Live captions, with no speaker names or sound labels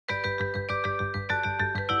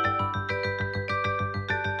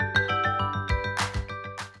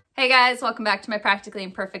Hey guys, welcome back to my Practically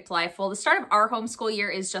Imperfect Life. Well, the start of our homeschool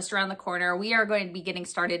year is just around the corner. We are going to be getting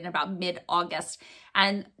started in about mid-August,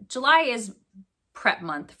 and July is prep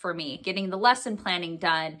month for me, getting the lesson planning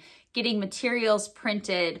done, getting materials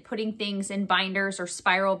printed, putting things in binders or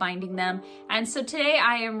spiral binding them. And so today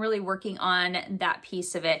I am really working on that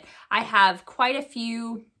piece of it. I have quite a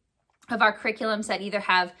few of our curriculums that either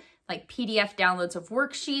have like PDF downloads of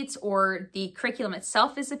worksheets or the curriculum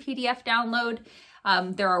itself is a PDF download.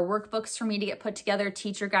 There are workbooks for me to get put together,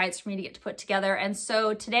 teacher guides for me to get to put together. And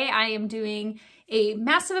so today I am doing a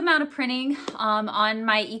massive amount of printing on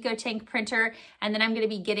my EcoTank printer, and then I'm going to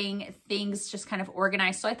be getting things just kind of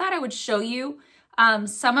organized. So I thought I would show you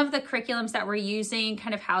some of the curriculums that we're using,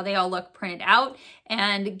 kind of how they all look printed out,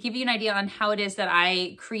 and give you an idea on how it is that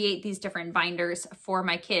I create these different binders for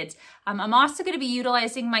my kids. I'm also going to be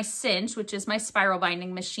utilizing my Cinch, which is my spiral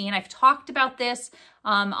binding machine. I've talked about this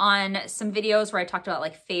on some videos where I talked about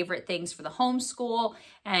like favorite things for the homeschool,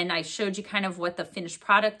 and I showed you kind of what the finished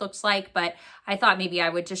product looks like, but I thought maybe I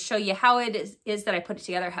would just show you how it is that I put it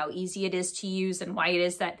together, how easy it is to use, and why it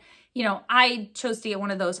is that, you know, I chose to get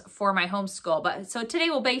one of those for my homeschool. But so today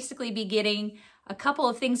we'll basically be getting a couple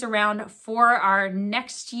of things around for our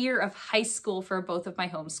next year of high school for both of my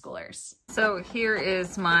homeschoolers. So here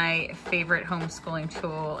is my favorite homeschooling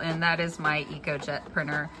tool, and that is my EcoJet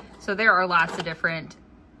printer. So there are lots of different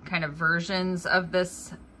kind of versions of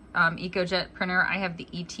this EcoJet printer. I have the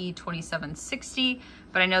ET2760,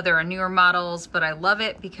 but I know there are newer models, but I love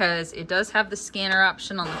it because it does have the scanner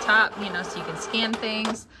option on the top, you know, so you can scan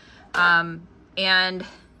things. And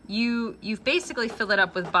you've basically fill it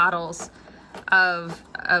up with bottles of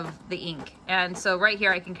the ink. And so right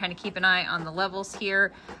here, I can kind of keep an eye on the levels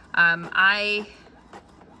here. I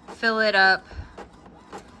fill it up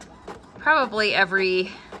probably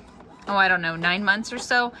every, oh, I don't know, 9 months or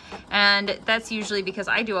so. And that's usually because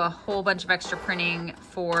I do a whole bunch of extra printing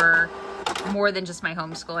for more than just my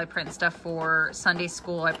homeschool. I print stuff for Sunday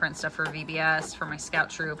school, I print stuff for VBS, for my scout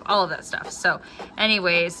troop, all of that stuff. So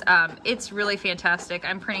anyways, it's really fantastic.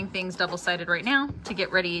 I'm printing things double-sided right now to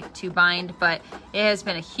get ready to bind, but it has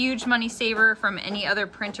been a huge money saver from any other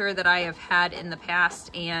printer that I have had in the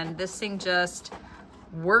past, and this thing just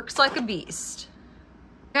works like a beast.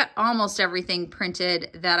 Got almost everything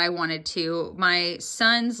printed that I wanted to. My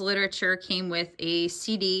son's literature came with a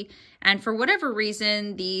CD, and for whatever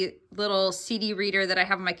reason, the little CD reader that I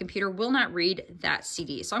have on my computer will not read that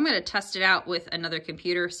CD. So I'm going to test it out with another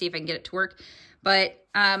computer, see if I can get it to work. But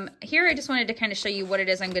here I just wanted to kind of show you what it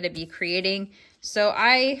is I'm going to be creating. So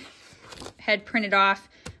I had printed off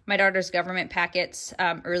my daughter's government packets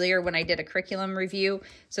earlier when I did a curriculum review.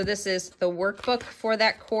 So this is the workbook for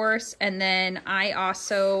that course. And then I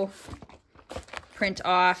also print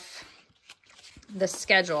off the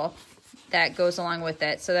schedule that goes along with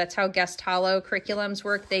it. So that's how Guest Hollow curriculums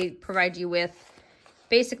work. They provide you with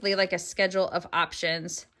basically like a schedule of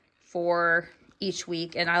options for each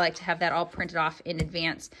week. And I like to have that all printed off in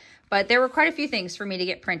advance. But there were quite a few things for me to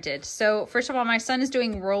get printed. So first of all, my son is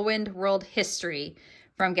doing Whirlwind World History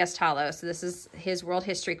from Guest Hollow. So this is his world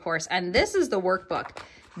history course, and this is the workbook.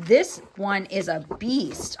 This one is a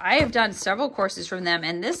beast. I have done several courses from them,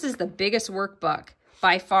 and this is the biggest workbook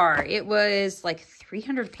by far. It was like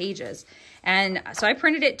 300 pages. And so I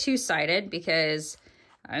printed it two-sided because,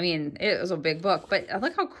 I mean, it was a big book, but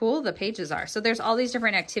look how cool the pages are. So there's all these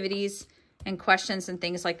different activities and questions and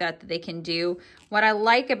things like that that they can do. What I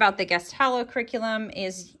like about the Guest Hollow curriculum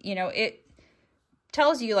is, you know, it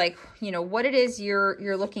tells you like, you know, what it is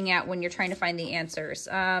you're looking at when you're trying to find the answers.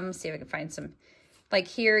 See if I can find some, like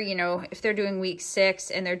here, you know, if they're doing week 6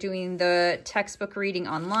 and they're doing the textbook reading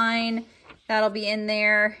online, that'll be in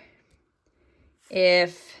there.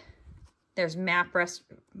 If there's map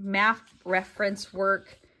reference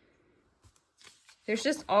work, there's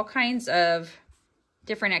just all kinds of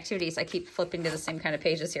different activities. I keep flipping to the same kind of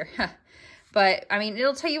pages here. But I mean,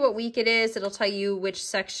 it'll tell you what week it is. It'll tell you which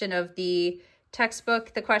section of the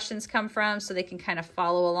textbook the questions come from, so they can kind of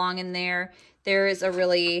follow along in there. There is a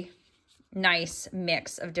really nice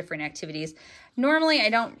mix of different activities. Normally, I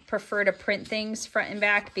don't prefer to print things front and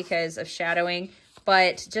back because of shadowing,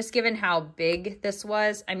 but just given how big this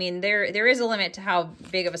was, I mean, there is a limit to how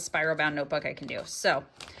big of a spiral bound notebook I can do. So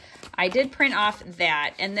I did print off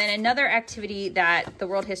that. And then another activity that the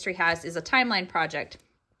World History has is a timeline project.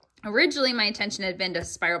 Originally, my intention had been to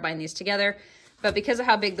spiral bind these together, but because of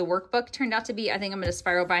how big the workbook turned out to be, I think I'm going to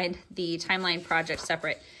spiral bind the timeline project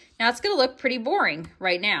separate. Now, it's going to look pretty boring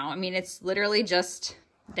right now. I mean, it's literally just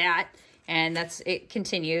that, and it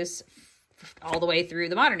continues all the way through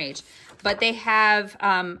the modern age. But they have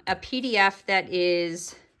a PDF that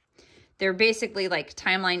is they're basically like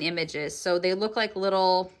timeline images. So they look like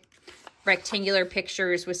little rectangular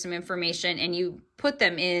pictures with some information, and you put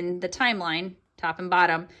them in the timeline, top and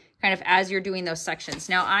bottom, kind of as you're doing those sections.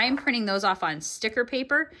 Now I'm printing those off on sticker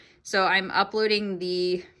paper. So I'm uploading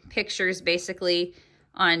the pictures basically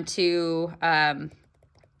onto my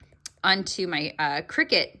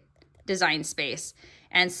Cricut design space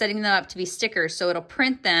and setting them up to be stickers. So it'll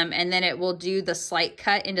print them, and then it will do the slight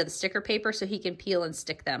cut into the sticker paper so he can peel and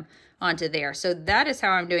stick them onto there. So that is how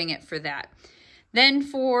I'm doing it for that. Then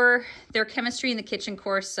for their chemistry in the kitchen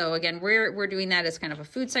course, so again, we're doing that as kind of a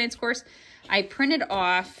food science course. I printed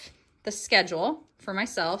off the schedule for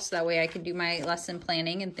myself, so that way I can do my lesson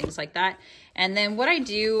planning and things like that. And then what I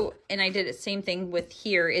do, and I did the same thing with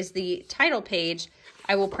here, is the title page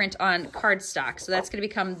I will print on cardstock. So that's going to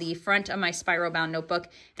become the front of my spiral bound notebook.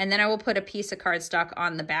 And then I will put a piece of cardstock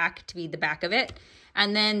on the back to be the back of it.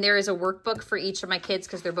 And then there is a workbook for each of my kids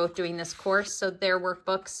because they're both doing this course. So their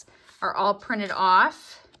workbooks are all printed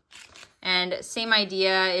off. And same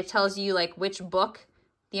idea, it tells you like which book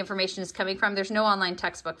the information is coming from. There's no online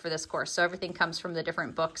textbook for this course, so everything comes from the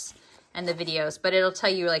different books and the videos, but it'll tell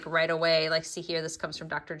you like right away, like see here, this comes from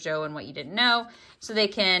Dr. Joe and what you didn't know, so they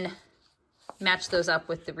can match those up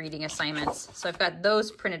with the reading assignments. So I've got those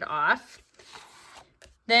printed off.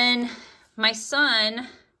 Then my son,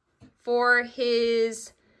 for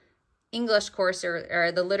his English course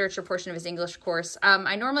or the literature portion of his English course,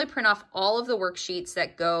 I normally print off all of the worksheets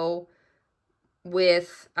that go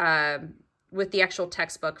with the actual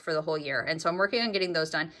textbook for the whole year. And so I'm working on getting those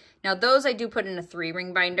done. Now those I do put in a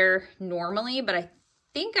 3-ring binder normally, but I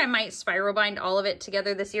think I might spiral bind all of it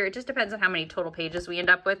together this year. It just depends on how many total pages we end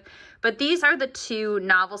up with. But these are the 2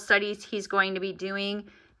 novel studies he's going to be doing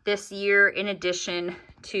this year in addition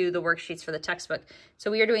to the worksheets for the textbook.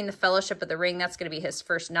 So we are doing the Fellowship of the Ring. That's going to be his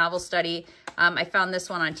first novel study. I found this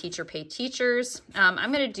one on Teacher Pay Teachers.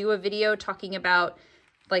 I'm going to do a video talking about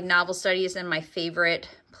like novel studies and my favorite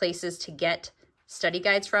places to get study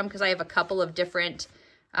guides from, because I have a couple of different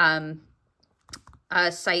sites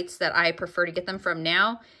that I prefer to get them from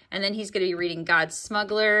now. And then he's going to be reading God's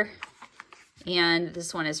Smuggler, and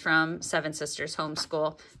this one is from Seven Sisters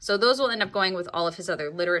Homeschool. So those will end up going with all of his other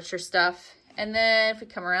literature stuff. And then if we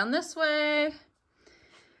come around this way,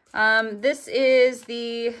 this is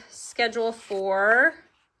the schedule for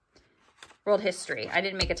World History. I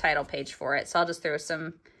didn't make a title page for it, so I'll just throw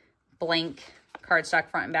some blank cardstock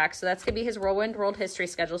front and back. So that's going to be his Whirlwind World History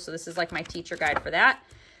schedule. So this is like my teacher guide for that.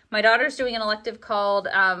 My daughter's doing an elective called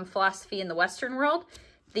Philosophy in the Western World.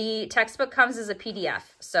 The textbook comes as a PDF.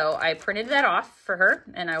 So I printed that off for her,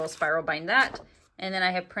 and I will spiral bind that. And then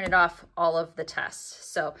I have printed off all of the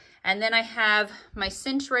tests. So, and then I have my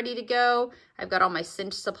Cinch ready to go. I've got all my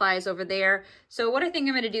Cinch supplies over there. So what I think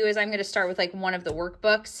I'm going to do is I'm going to start with like one of the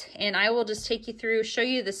workbooks, and I will just take you through, show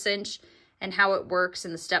you the Cinch and how it works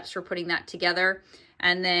and the steps for putting that together.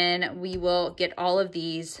 And then we will get all of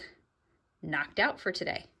these knocked out for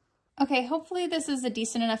today. Okay, hopefully this is a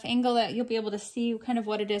decent enough angle that you'll be able to see kind of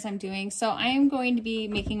what it is I'm doing. So I am going to be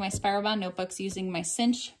making my spiral bound notebooks using my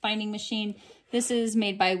Cinch binding machine. This is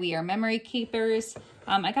made by We Are Memory Keepers.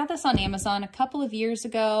 I got this on Amazon a couple of years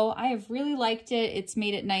ago. I have really liked it. It's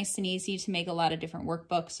made it nice and easy to make a lot of different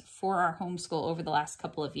workbooks for our homeschool over the last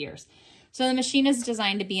couple of years. So the machine is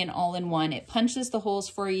designed to be an all-in-one. It punches the holes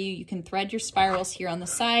for you. You can thread your spirals here on the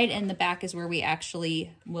side, and the back is where we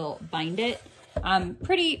actually will bind it.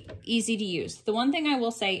 Pretty easy to use. The one thing I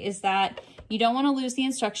will say is that you don't want to lose the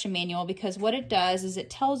instruction manual, because what it does is it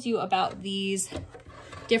tells you about these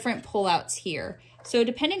different pullouts here. So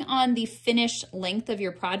depending on the finished length of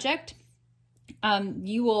your project,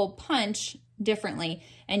 you will punch differently,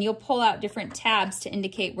 and you'll pull out different tabs to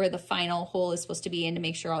indicate where the final hole is supposed to be and to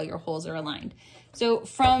make sure all your holes are aligned. So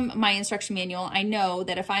from my instruction manual, I know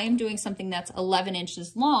that if I am doing something that's 11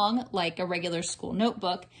 inches long, like a regular school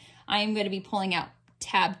notebook, I am going to be pulling out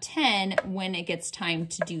tab 10 when it gets time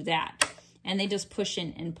to do that. And they just push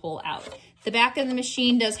in and pull out. The back of the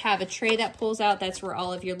machine does have a tray that pulls out. That's where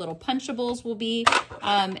all of your little punchables will be.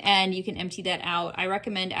 And you can empty that out. I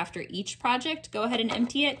recommend after each project, go ahead and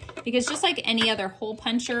empty it, because just like any other hole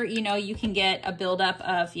puncher, you know, you can get a buildup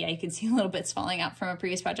of, yeah, you can see a little bits falling out from a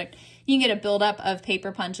previous project. You can get a buildup of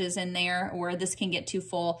paper punches in there, or this can get too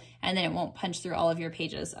full and then it won't punch through all of your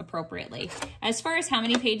pages appropriately. As far as how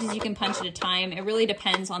many pages you can punch at a time, it really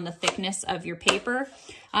depends on the thickness of your paper.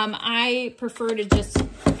 I prefer to just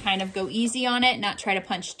kind of go easy on it, not try to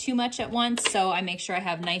punch too much at once. So I make sure I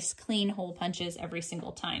have nice clean hole punches every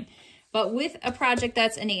single time. But with a project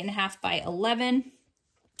that's an 8.5 by 11,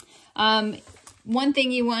 one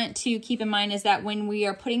thing you want to keep in mind is that when we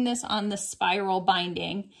are putting this on the spiral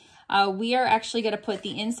binding, We are actually going to put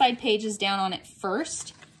the inside pages down on it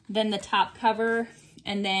first, then the top cover,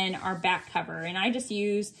 and then our back cover. And I just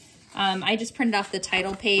use, I just printed off the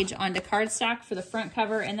title page onto cardstock for the front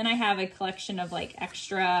cover, and then I have a collection of like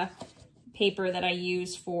extra paper that I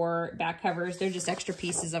use for back covers. They're just extra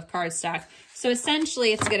pieces of cardstock. So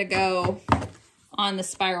essentially it's going to go on the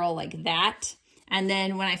spiral like that. And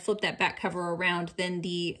then when I flip that back cover around, then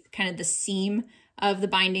the kind of the seam of the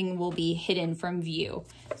binding will be hidden from view.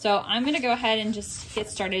 So I'm going to go ahead and just get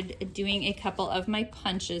started doing a couple of my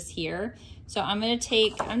punches here. So I'm just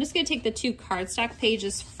going to take the 2 cardstock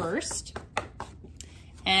pages first,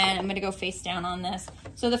 and I'm going to go face down on this.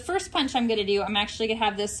 So the first punch I'm going to do, I'm actually going to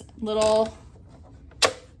have this little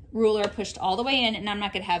ruler pushed all the way in, and I'm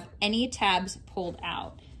not going to have any tabs pulled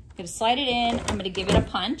out. I'm going to slide it in, I'm going to give it a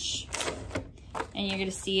punch, and you're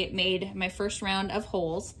going to see it made my first round of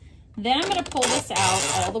holes. Then I'm going to pull this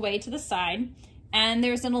out all the way to the side, and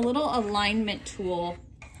there's a little alignment tool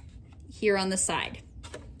here on the side.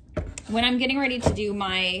 When I'm getting ready to do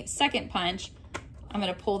my second punch, I'm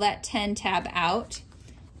going to pull that 10 tab out,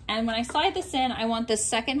 and when I slide this in, I want the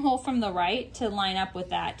second hole from the right to line up with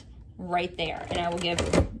that right there, and I will give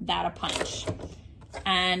that a punch.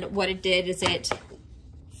 And what it did is it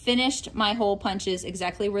finished my hole punches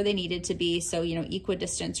exactly where they needed to be, so you know,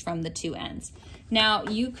 equidistant from the 2 ends. Now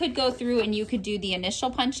you could go through and you could do the initial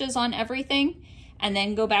punches on everything and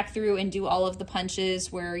then go back through and do all of the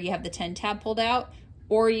punches where you have the 10 tab pulled out,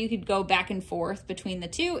 or you could go back and forth between the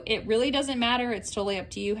 2. It really doesn't matter. It's totally up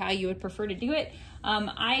to you how you would prefer to do it.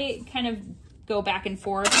 I kind of go back and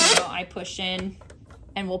forth. You know, I push in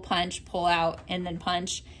and we'll punch, pull out, and then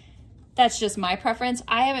punch. That's just my preference.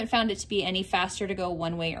 I haven't found it to be any faster to go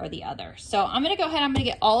one way or the other. So I'm going to go ahead, I'm going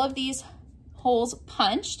to get all of these holes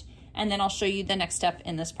punched, and then I'll show you the next step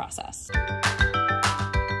in this process.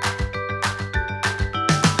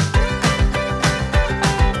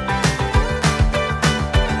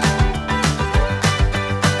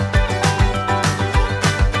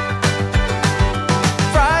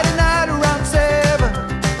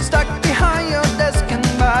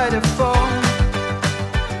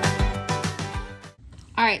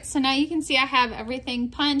 So now you can see I have everything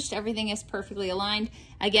punched, everything is perfectly aligned.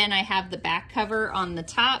 Again, I have the back cover on the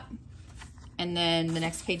top, and then the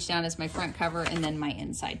next page down is my front cover, and then my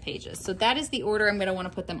inside pages. So that is the order I'm going to want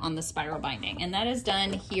to put them on the spiral binding, and that is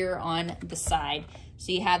done here on the side.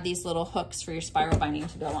 So you have these little hooks for your spiral binding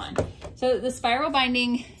to go on. So the spiral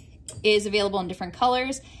binding is available in different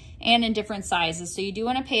colors and in different sizes. So you do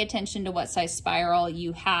want to pay attention to what size spiral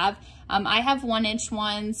you have. I have 1-inch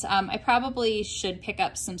ones. I probably should pick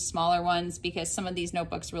up some smaller ones because some of these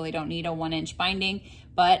notebooks really don't need a 1-inch binding,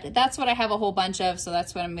 but that's what I have a whole bunch of, so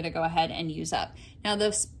that's what I'm going to go ahead and use up. Now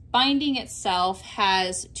the binding itself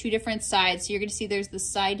has 2 different sides. So you're going to see there's the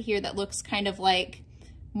side here that looks kind of like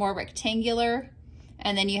more rectangular,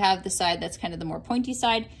 and then you have the side that's kind of the more pointy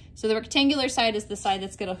side. So the rectangular side is the side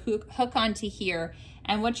that's going to hook onto here.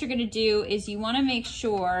 And what you're going to do is you want to make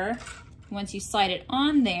sure, once you slide it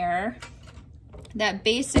on there, that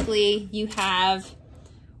basically you have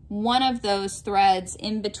one of those threads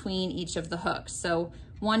in between each of the hooks. So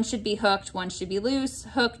one should be hooked, one should be loose,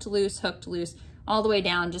 hooked, loose, all the way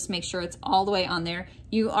down. Just make sure it's all the way on there.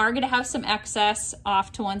 You are going to have some excess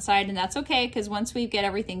off to one side, and that's okay, because once we get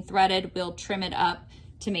everything threaded, we'll trim it up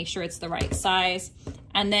to make sure it's the right size.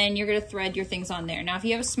 And then you're going to thread your things on there. Now, if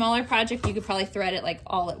you have a smaller project, you could probably thread it like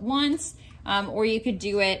all at once, or you could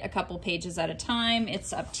do it a couple pages at a time.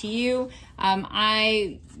 It's up to you.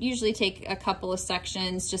 I usually take a couple of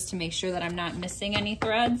sections just to make sure that I'm not missing any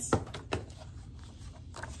threads.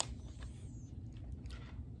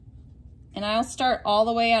 And I'll start all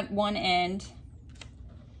the way at one end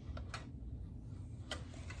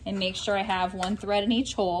and make sure I have one thread in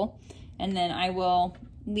each hole, and then I will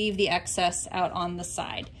leave the excess out on the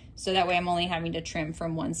side. So that way I'm only having to trim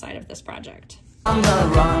from one side of this project. On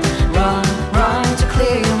the run, run, run to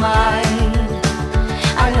clear your mind.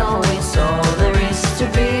 I know it's all there is to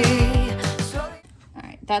be. All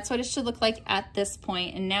right, that's what it should look like at this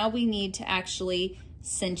point. And now we need to actually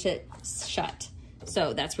cinch it shut.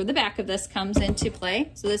 So that's where the back of this comes into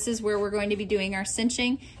play. So this is where we're going to be doing our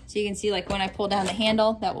cinching. So you can see, like, when I pull down the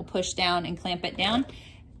handle, that will push down and clamp it down.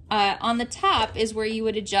 On the top is where you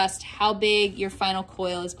would adjust how big your final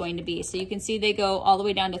coil is going to be. So you can see they go all the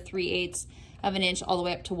way down to 3/8 of an inch, all the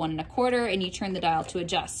way up to 1 1/4, and you turn the dial to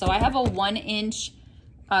adjust. So I have a 1-inch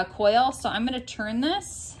coil, so I'm going to turn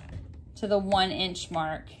this to the 1-inch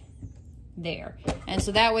mark there. And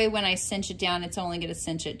so that way when I cinch it down, it's only going to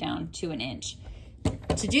cinch it down to 1 inch.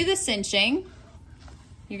 To do the cinching,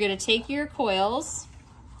 you're going to take your coils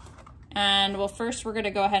And well, first we're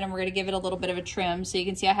gonna go ahead and we're gonna give it a little bit of a trim. So you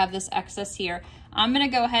can see I have this excess here. I'm gonna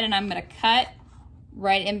go ahead and I'm gonna cut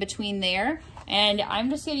right in between there. And I'm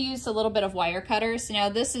just gonna use a little bit of wire cutters. Now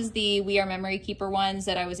this is the We Are Memory Keeper ones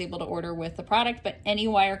that I was able to order with the product, but any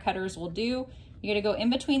wire cutters will do. You're gonna go in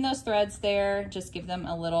between those threads there, just give them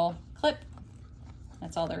a little clip.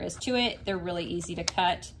 That's all there is to it. They're really easy to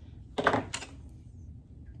cut.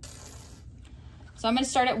 So I'm gonna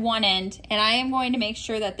start at one end, and I am going to make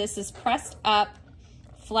sure that this is pressed up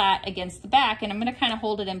flat against the back, and I'm gonna kind of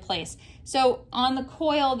hold it in place. So on the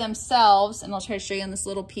coil themselves, and I'll try to show you on this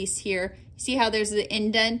little piece here, see how there's the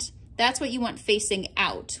indent? That's what you want facing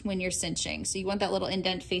out when you're cinching. So you want that little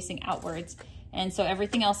indent facing outwards. And so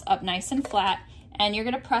everything else up nice and flat. And you're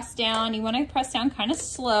gonna press down. You wanna press down kind of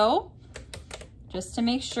slow, just to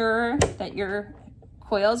make sure that your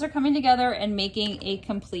coils are coming together and making a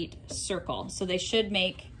complete circle. So they should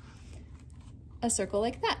make a circle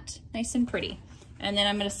like that, nice and pretty. And then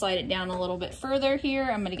I'm gonna slide it down a little bit further here.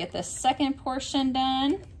 I'm gonna get the second portion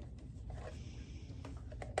done.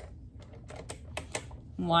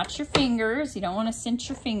 Watch your fingers, you don't wanna cinch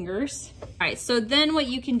your fingers. All right, so then what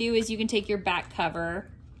you can do is you can take your back cover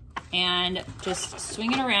and just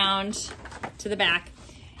swing it around to the back.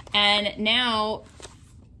 And now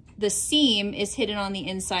the seam is hidden on the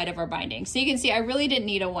inside of our binding. So you can see I really didn't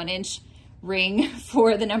need a 1-inch ring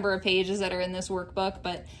for the number of pages that are in this workbook,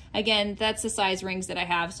 but again, that's the size rings that I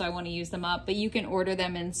have, so I want to use them up, but you can order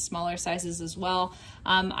them in smaller sizes as well.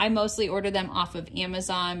 I mostly order them off of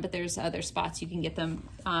Amazon, but there's other spots you can get them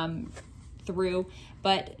through.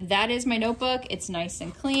 But that is my notebook. It's nice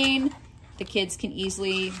and clean. The kids can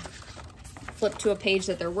easily flip to a page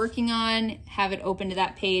that they're working on, have it open to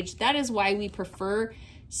that page. That is why we prefer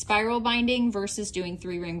spiral binding versus doing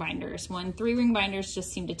 3-ring binders. 3-ring binders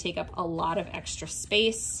just seem to take up a lot of extra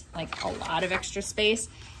space, like a lot of extra space.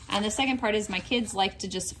 And the second part is my kids like to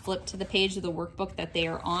just flip to the page of the workbook that they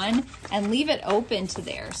are on and leave it open to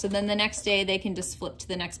there. So then the next day they can just flip to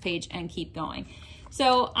the next page and keep going.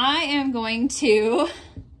 So I am going to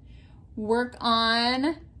work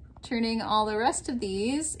on turning all the rest of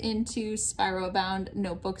these into spiral bound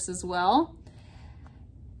notebooks as well.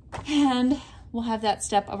 And we'll have that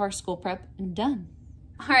step of our school prep done.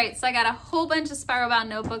 All right, so I got a whole bunch of spiral bound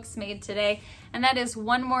notebooks made today, and that is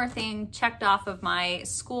one more thing checked off of my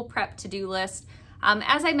school prep to-do list.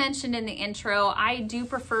 As I mentioned in the intro, I do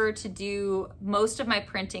prefer to do most of my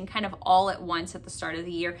printing kind of all at once at the start of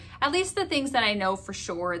the year, at least the things that I know for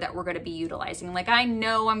sure that we're gonna be utilizing. Like I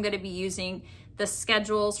know I'm gonna be using the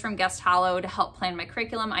schedules from Guest Hollow to help plan my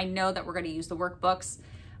curriculum. I know that we're gonna use the workbooks.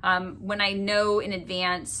 When I know in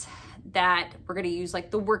advance that we're going to use like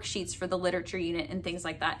the worksheets for the literature unit and things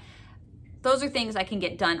like that. Those are things I can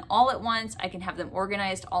get done all at once. I can have them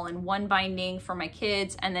organized all in one binding for my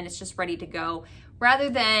kids, and then it's just ready to go. Rather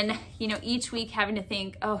than, you know, each week having to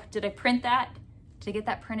think, oh, did I print that? Did I get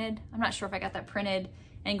that printed? I'm not sure if I got that printed,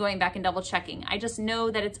 and going back and double checking. I just know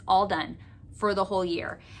that it's all done for the whole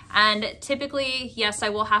year. And typically, yes, I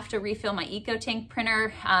will have to refill my EcoTank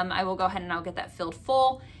printer. I will go ahead and I'll get that filled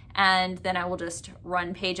full, and then I will just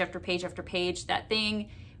run page after page after page. That thing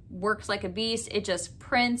works like a beast. It just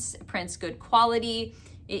prints, it prints good quality.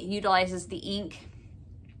 It utilizes the ink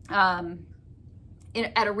at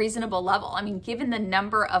a reasonable level. I mean, given the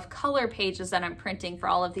number of color pages that I'm printing for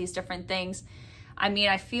all of these different things, I mean,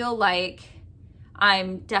 I feel like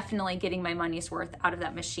I'm definitely getting my money's worth out of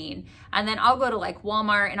that machine. And then I'll go to like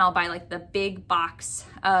Walmart and I'll buy like the big box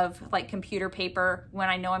of like computer paper when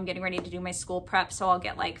I know I'm getting ready to do my school prep. So I'll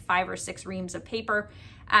get like 5 or 6 reams of paper,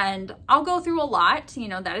 and I'll go through a lot. You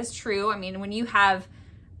know, that is true. I mean, when you have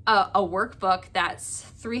a workbook that's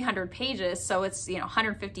 300 pages, so it's, you know,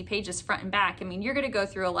 150 pages front and back, I mean, you're gonna go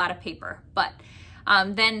through a lot of paper, but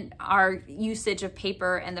then our usage of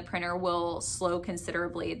paper and the printer will slow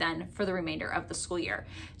considerably then for the remainder of the school year.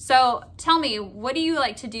 So tell me, what do you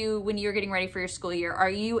like to do when you're getting ready for your school year? Are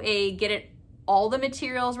you a get it all the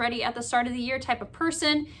materials ready at the start of the year type of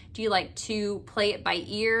person? Do you like to play it by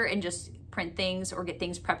ear and just print things or get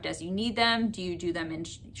things prepped as you need them? Do you do them in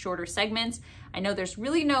shorter segments? I know there's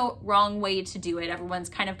really no wrong way to do it. Everyone's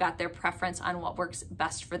kind of got their preference on what works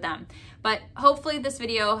best for them. But hopefully this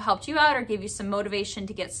video helped you out or gave you some motivation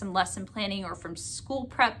to get some lesson planning or from school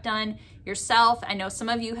prep done yourself. I know some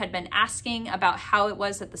of you had been asking about how it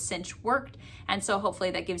was that the Cinch worked, and so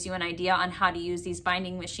hopefully that gives you an idea on how to use these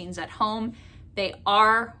binding machines at home. They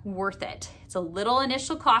are worth it. It's a little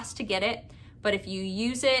initial cost to get it, but if you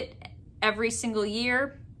use it every single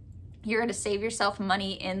year, you're going to save yourself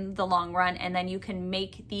money in the long run, and then you can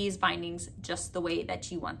make these bindings just the way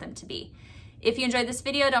that you want them to be. If you enjoyed this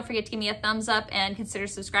video, don't forget to give me a thumbs up and consider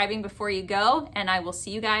subscribing before you go, and I will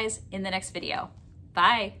see you guys in the next video.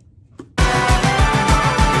 Bye.